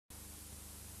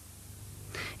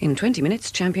In 20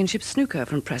 minutes, Championship Snooker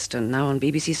from Preston. Now on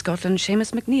BBC Scotland,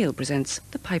 Seumas MacNeill presents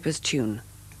The Piper's Tune.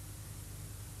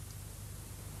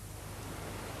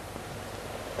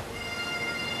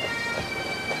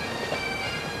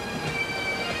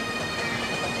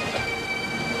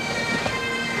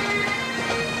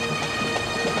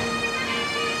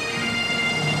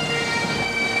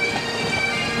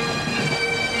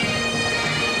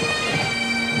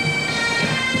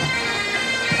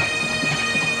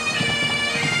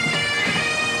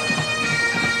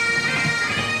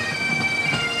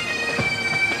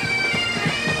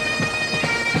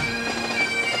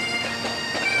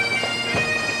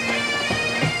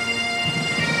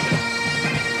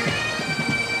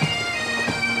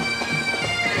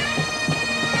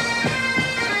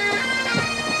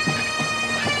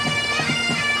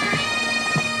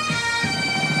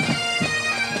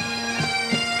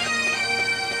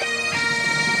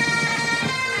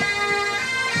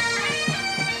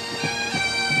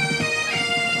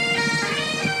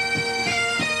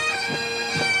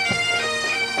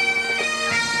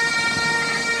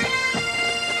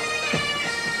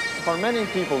 For many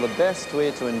people, the best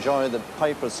way to enjoy the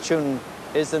piper's tune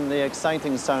is in the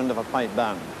exciting sound of a pipe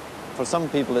band. For some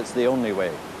people, it's the only way.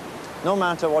 No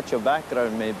matter what your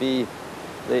background may be,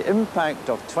 the impact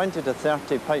of 20 to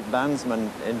 30 pipe bandsmen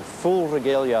in full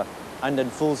regalia and in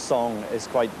full song is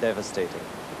quite devastating.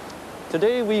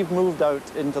 Today, we've moved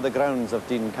out into the grounds of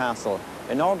Dean Castle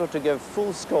in order to give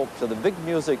full scope to the big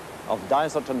music of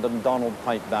Dysart and Dundonald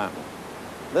pipe band.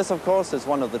 This, of course, is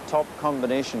one of the top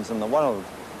combinations in the world.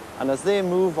 And as they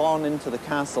move on into the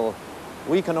castle,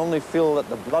 we can only feel that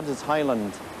the blood is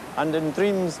Highland, and in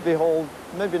dreams behold,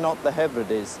 maybe not the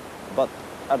Hebrides, but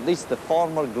at least the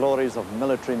former glories of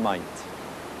military might.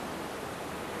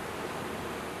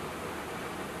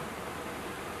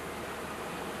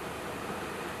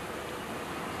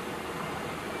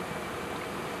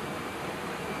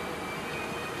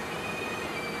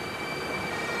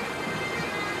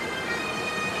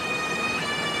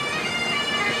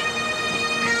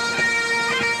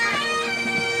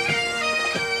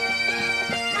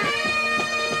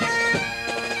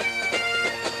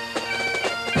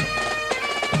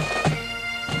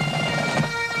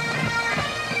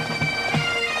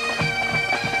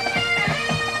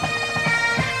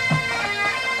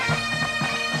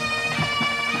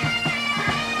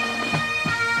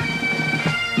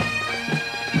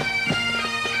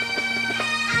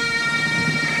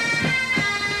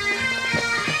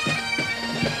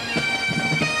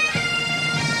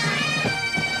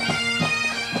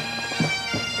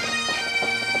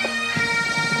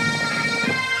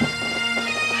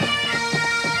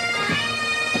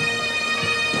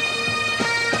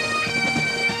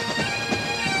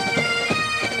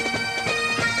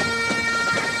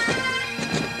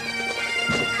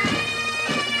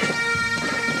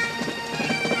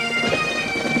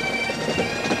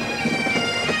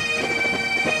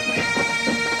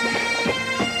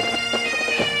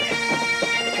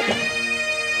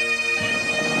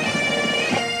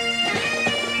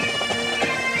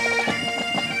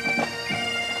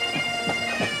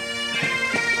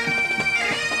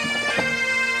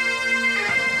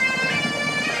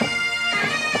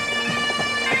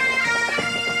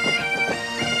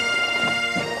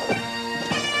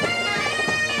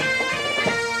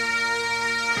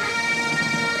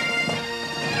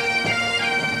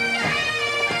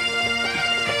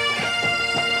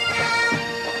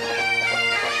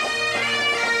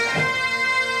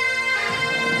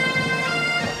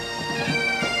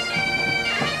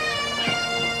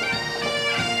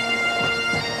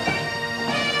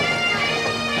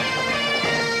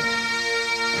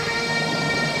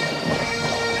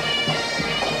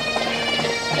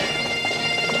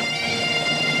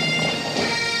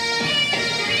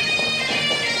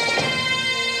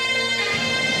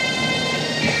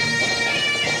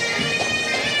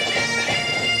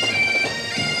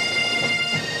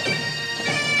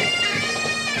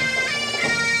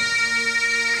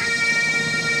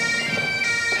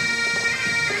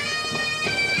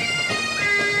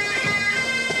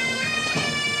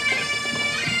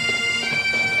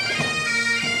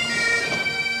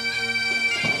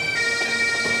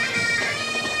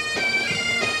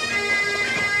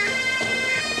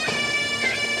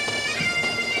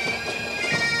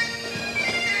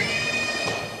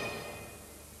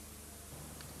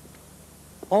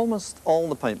 Almost all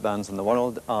the pipe bands in the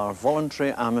world are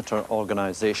voluntary amateur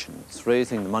organisations,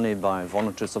 raising the money by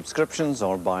voluntary subscriptions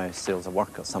or by sales of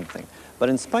work or something. But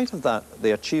in spite of that,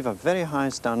 they achieve a very high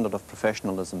standard of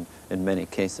professionalism in many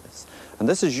cases. And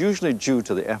this is usually due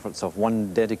to the efforts of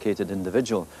one dedicated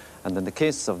individual. And in the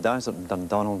case of Dysart and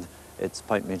Dundonald, it's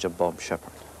Pipe Major Bob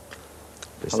Shepherd.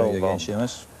 Hello, again, Bob.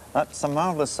 Seumas. That's a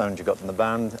marvellous sound you got in the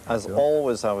band. As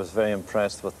always, I was very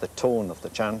impressed with the tone of the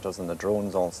chanters and the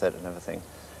drones all set and everything.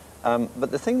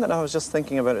 But the thing that I was just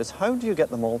thinking about is how do you get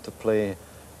them all to play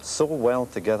so well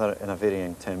together in a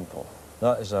varying tempo?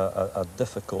 That is a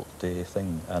difficult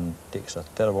thing and takes a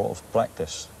terrible lot of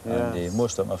practice. Yes. And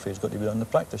most of them, I'm afraid, has got to be on the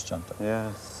practice chanter.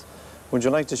 Yes. Would you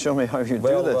like to show me how you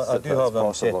Well, do this? I if do that's have them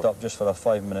possible? set up just for a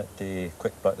 5-minute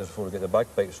quick practice before we get the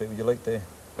bagpipes right. Would you like to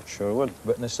Sure would.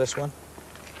 witness this one?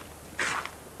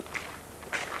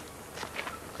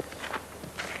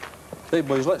 Right,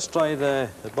 boys, let's try the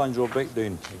banjo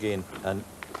breakdown again, and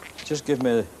just give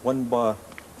me 1 bar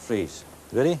phrase.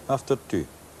 Ready? After 2.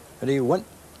 Ready? 1,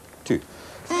 2.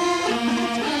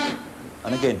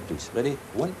 And again, please. Ready?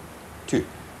 1, 2.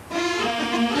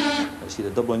 Let's see the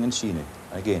doubling in C now.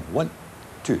 Again, 1,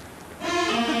 2.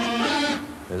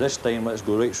 Now this time, let's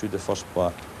go right through the first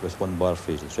part with 1 bar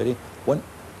phrases. Ready? 1,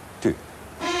 2.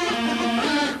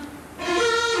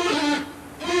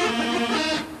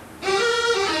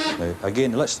 Now,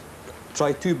 again, let's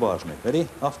try 2 bars now. Ready?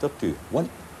 After 2. 1,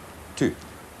 2.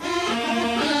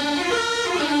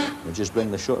 We'll just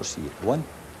bring the shorter C. 1,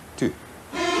 2.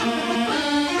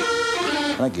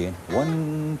 And again,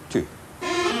 1, 2.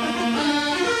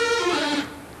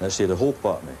 Let's say the whole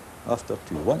part now. After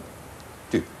 2. 1,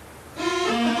 2.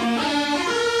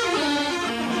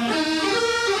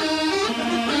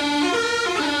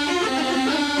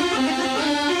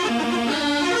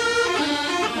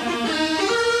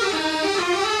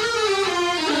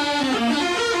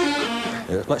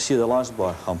 Let's see the last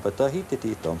bar. Humpata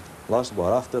hititi tum. Last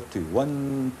bar after 2.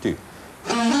 1, 2.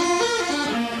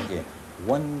 Again.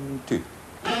 1, 2.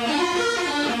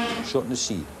 Shorten the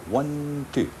C. 1,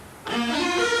 2.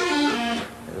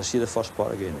 Let's see the first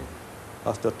part again.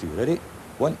 After 2. Ready?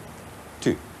 1,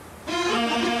 2.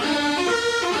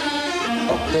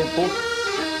 Up tempo.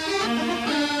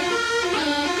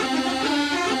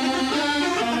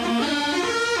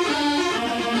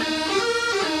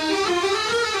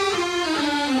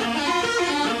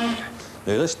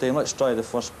 Now this time, let's try the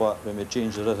first part when we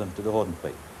change the rhythm to the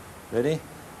hornpipe. Ready?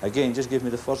 Again, just give me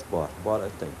the first bar at a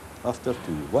time. After 2,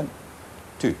 1,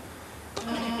 2.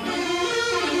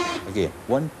 Again,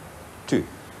 1, 2.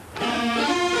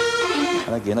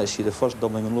 And again, let's see the first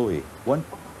doubling in low A. 1,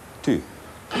 2.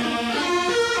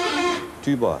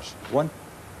 2 bars. 1,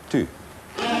 2.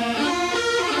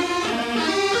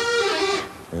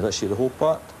 Now let's see the whole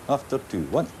part. After 2,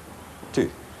 1,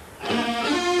 2.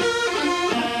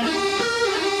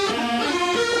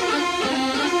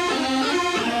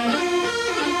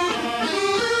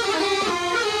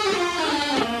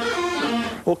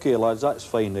 OK, lads, that's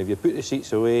fine. Now, if you put the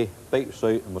seats away, pipes out,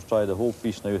 and we'll try the whole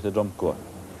piece now with the drum corps.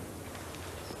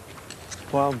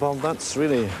 Well, Bob, that's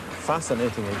really a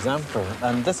fascinating example.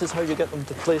 And this is how you get them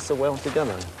to play so well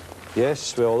together?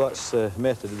 Yes, well, that's the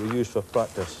method we use for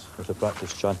practice, with the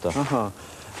practice chanter.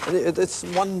 It's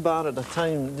 1 bar at a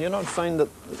time. Do you not find that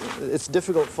it's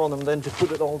difficult for them then to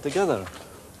put it all together?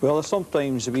 Well,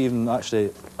 sometimes we even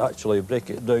actually break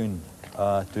it down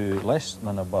to less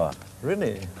than a bar.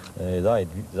 Really? The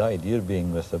idea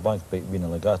being, with the bagpipe being a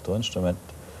legato instrument,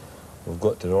 we've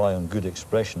got to rely on good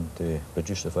expression to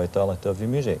produce the vitality of the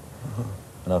music.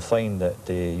 And I find that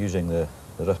using the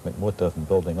rhythmic motive and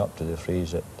building up to the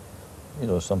phrase, that, you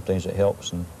know, sometimes it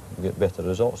helps and we get better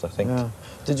results, I think. Yeah.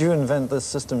 Did you invent this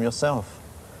system yourself?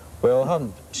 Well, I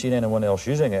haven't seen anyone else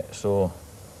using it, so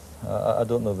I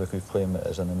don't know if we could claim it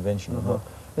as an invention or not.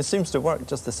 It seems to work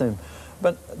just the same.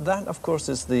 But that, of course,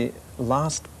 is the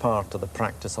last part of the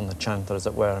practice on the chanter, as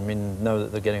it were. I mean, now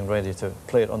that they're getting ready to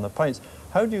play it on the pipes,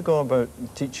 how do you go about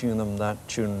teaching them that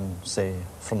tune, say,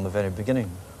 from the very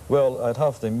beginning? Well, I'd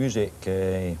have the music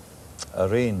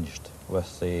arranged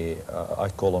with the, I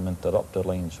call them interrupter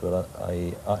lines, where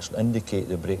I actually indicate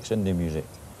the breaks in the music.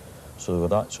 So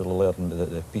we'd actually learn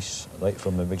the piece right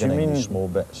from the beginning in small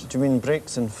bits. Do you mean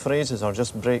breaks in phrases or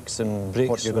just breaks in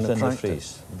what you're going to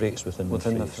practice? Breaks within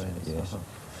the phrase, yes.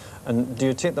 And do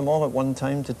you take them all at one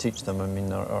time to teach them? I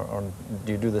mean, or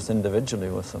do you do this individually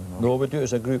with them? Or? No, we do it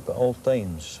as a group at all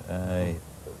times.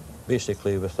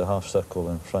 Basically with the half circle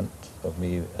in front of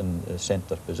me in the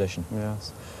centre position.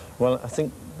 Yes. Well, I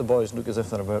think the boys look as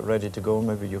if they're about ready to go.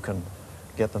 Maybe you can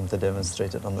get them to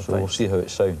demonstrate it on the pipes. We'll see how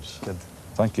it sounds. Good.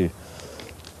 Thank you.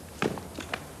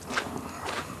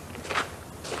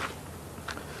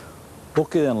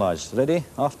 OK then, lads. Ready?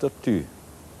 After 2.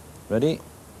 Ready?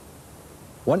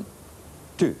 1,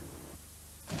 2.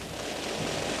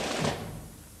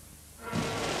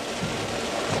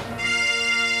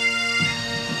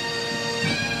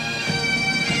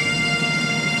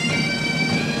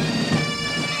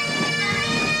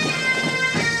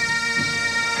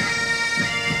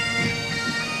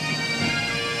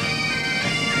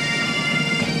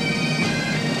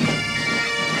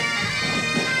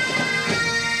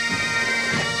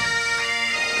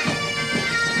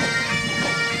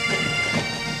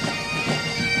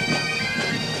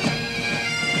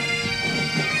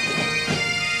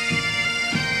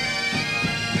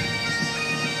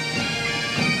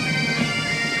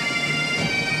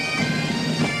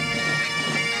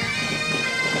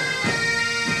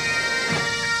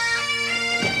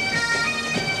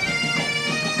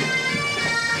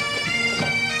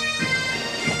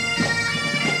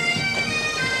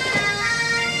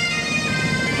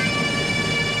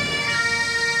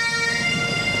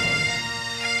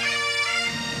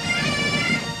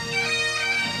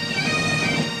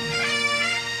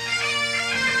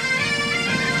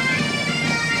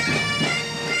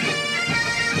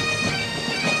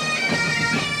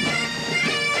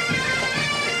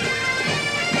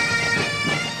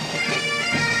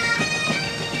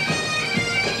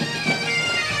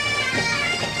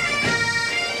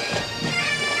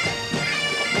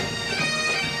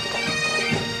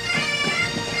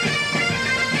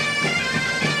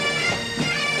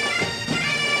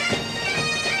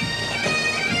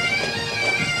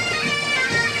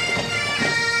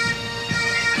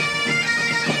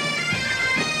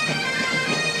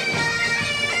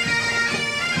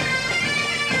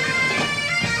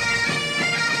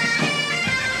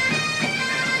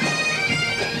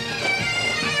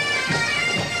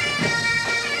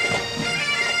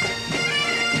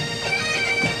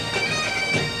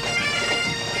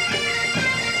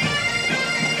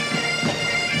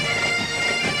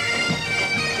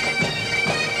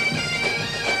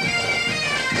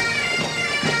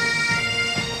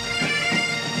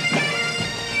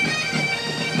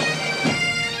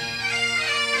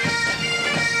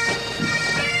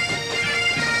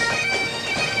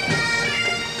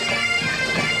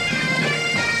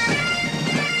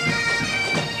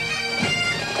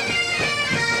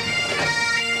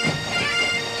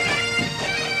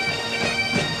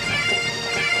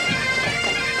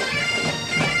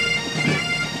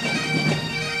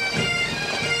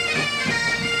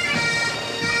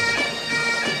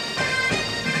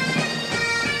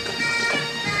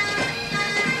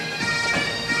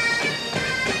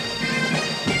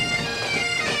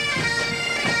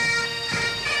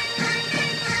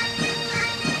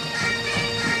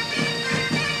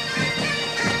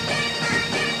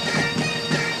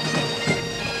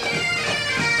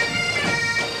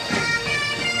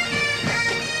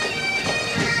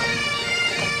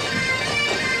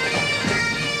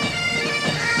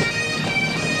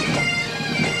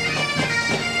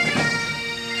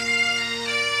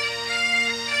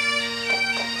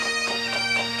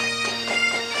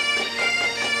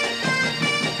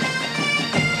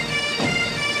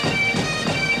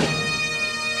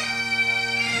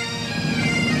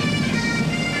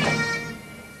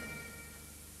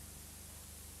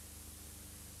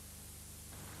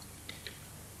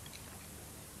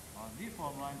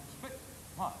 D-form line, split,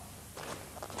 march.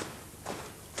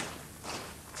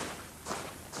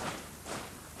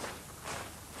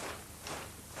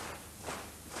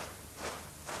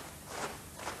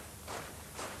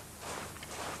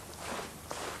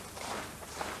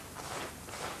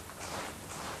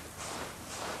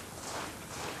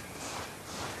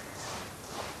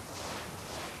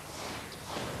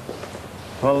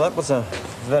 Well, that was a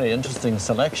very interesting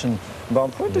selection.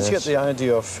 Bob, where did you get the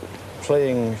idea of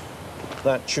playing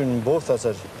that tune both as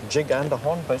a jig and a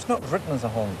hornpipe? It's not written as a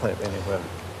hornpipe anywhere.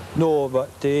 No, but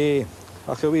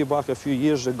way back a few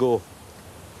years ago,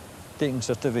 taking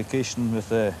certification with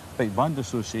the Pipe Band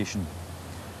Association,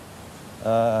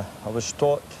 I was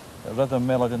taught that rhythm,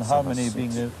 melody and harmony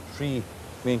being the three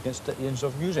main constituents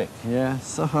of music.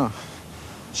 Yes,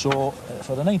 So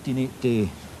for the 1980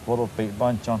 World Pipe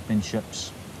Band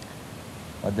Championships,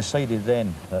 I decided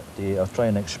then that I'll try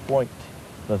and exploit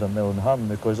rhythm, melody and harmony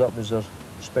because that was their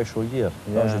special year.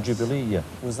 That was a jubilee year.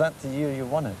 Was that the year you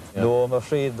won it? No, I'm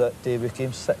afraid that they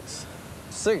became sixth.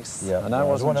 Sixth? Yeah, And I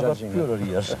wasn't one of judging the purer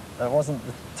years. That wasn't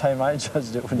the time I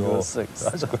judged it when you were sixth.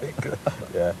 That's quite good.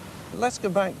 Yeah. Let's go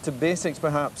back to basics,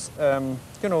 perhaps.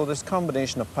 You know, this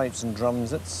combination of pipes and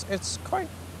drums, it's quite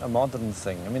a modern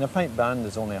thing. I mean, a pipe band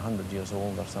is only 100 years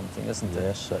old or something, isn't it?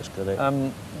 Yes, that's correct.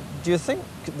 Do you think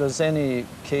there's any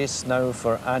case now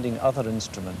for adding other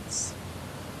instruments?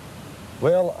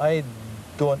 Well, I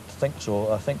don't think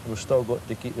so. I think we've still got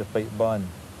to keep the pipe band.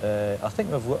 I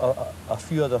think we've got a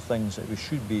few other things that we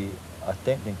should be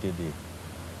attempting to do.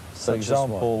 For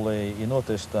example, you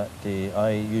noticed that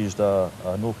I used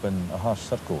an open, a harsh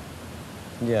circle.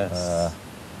 Yes.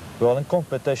 Well, in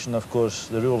competition, of course,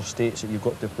 the rule states that you've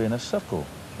got to play in a circle,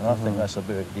 and I think that's a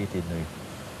bit outdated now.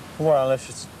 Well,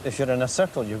 if you're in a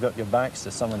circle, you've got your backs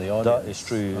to some of the audience. That is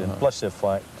true, and plus the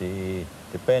fact,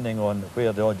 depending on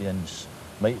where the audience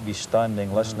might be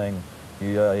standing, listening,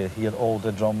 you hear all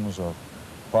the drums or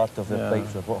part of the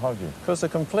pipes or what have you. Because the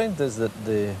complaint is that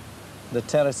the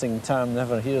terracing tam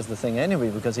never hears the thing anyway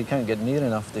because he can't get near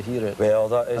enough to hear it. Well,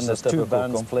 that is and there's a typical two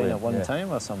bands complaint, playing at one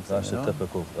time or something. That's a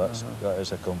typical, that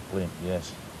is a complaint,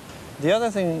 yes. The other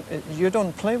thing, you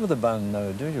don't play with the band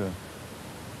now, do you?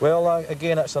 Well,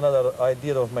 again, that's another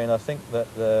idea of mine. I think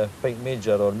that the pipe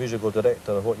major or musical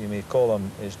director, or what you may call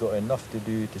him, has got enough to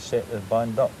do to set the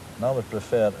band up. And I would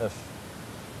prefer if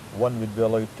one would be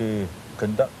allowed to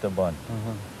conduct the band.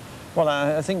 Well,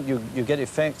 I think you get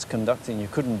effects conducting you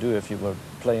couldn't do if you were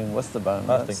playing with the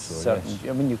band. I think so, certain.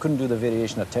 yes. I mean, you couldn't do the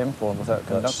variation of tempo without a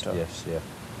conductor. Yes, yeah.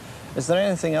 Is there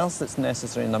anything else that's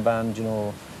necessary in a band, you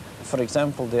know? For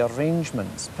example, the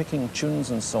arrangements, picking tunes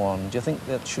and so on. Do you think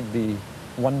that should be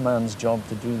one man's job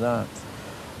to do that?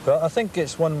 Well, I think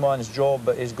it's one man's job,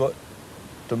 but he's got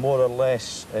to more or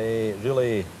less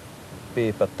really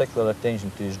pay particular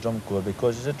attention to his drum corps,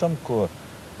 because as a drum corps,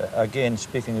 again,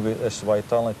 speaking about this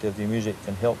vitality of the music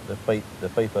can help the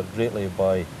piper greatly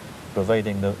by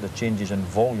providing the changes in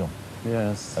volume.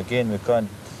 Yes. Again, we can't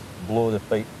blow the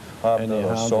pipe harder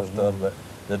or softer, no. but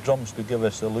the drums to give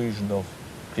us the illusion of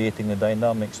creating the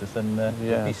dynamics within the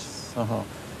piece.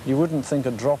 You wouldn't think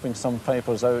of dropping some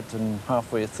pipers out and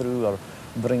halfway through or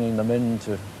bringing them in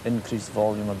to increase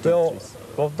volume or decrease?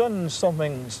 Well, we've done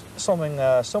something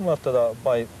similar to that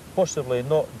by possibly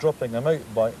not dropping them out,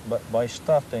 but by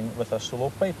starting with a solo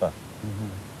piper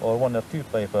or one or two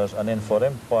pipers, and then for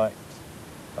impact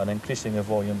and increasing the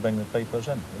volume, bring the pipers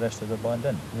in, the rest of the band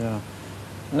in. Yeah.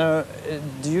 Now,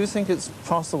 do you think it's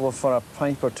possible for a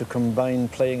piper to combine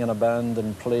playing in a band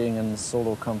and playing in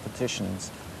solo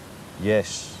competitions?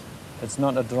 Yes. It's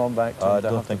not a drawback to I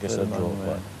don't think it's a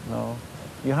drawback. No.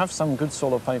 You have some good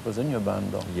solo pipers in your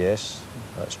band, though. Yes,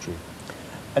 that's true.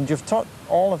 And you've taught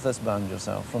all of this band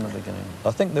yourself from the beginning?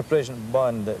 I think the present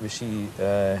band that we see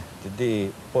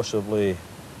today, possibly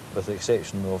with the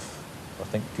exception of, I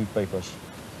think, two pipers.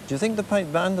 Do you think the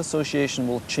Pipe Band Association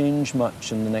will change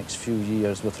much in the next few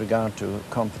years with regard to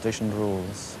competition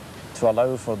rules to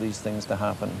allow for these things to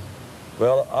happen?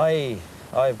 Well,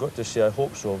 I've got to say I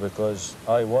hope so, because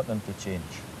I want them to change.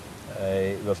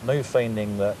 We're now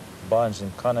finding that bands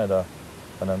in Canada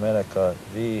and America,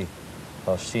 they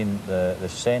have seen the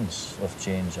sense of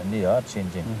change, and they are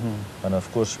changing. And of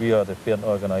course we are the parent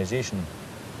organisation,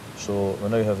 so we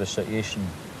now have the situation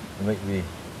we might be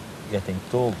getting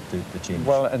told to change.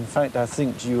 Well, in fact, I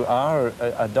think you are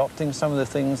adopting some of the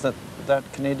things that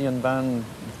Canadian band,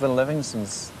 Bill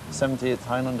Livingston's 78th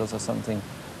Highlanders or something,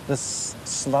 this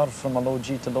slur from a low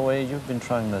G to low A, you've been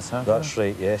trying this, haven't you? That's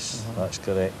right, yes, that's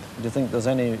correct. Do you think there's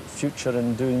any future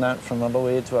in doing that from a low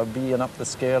A to a B and up the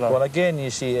scale? Or? Well, again, you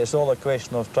see, it's all a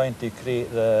question of trying to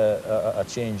create a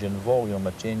change in volume,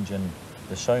 a change in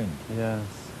the sound. Yes.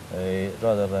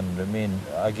 Rather than remain,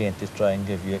 again, to try and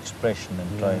give you expression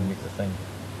and try and make the thing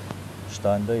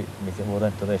stand out, make it more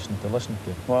interesting to listen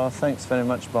to. Well, thanks very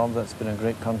much, Bob. That's been a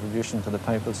great contribution to the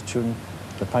piper's tune,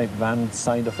 the pipe band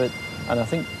side of it. And I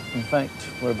think, in fact,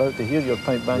 we're about to hear your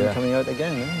pipe band coming out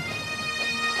again, eh?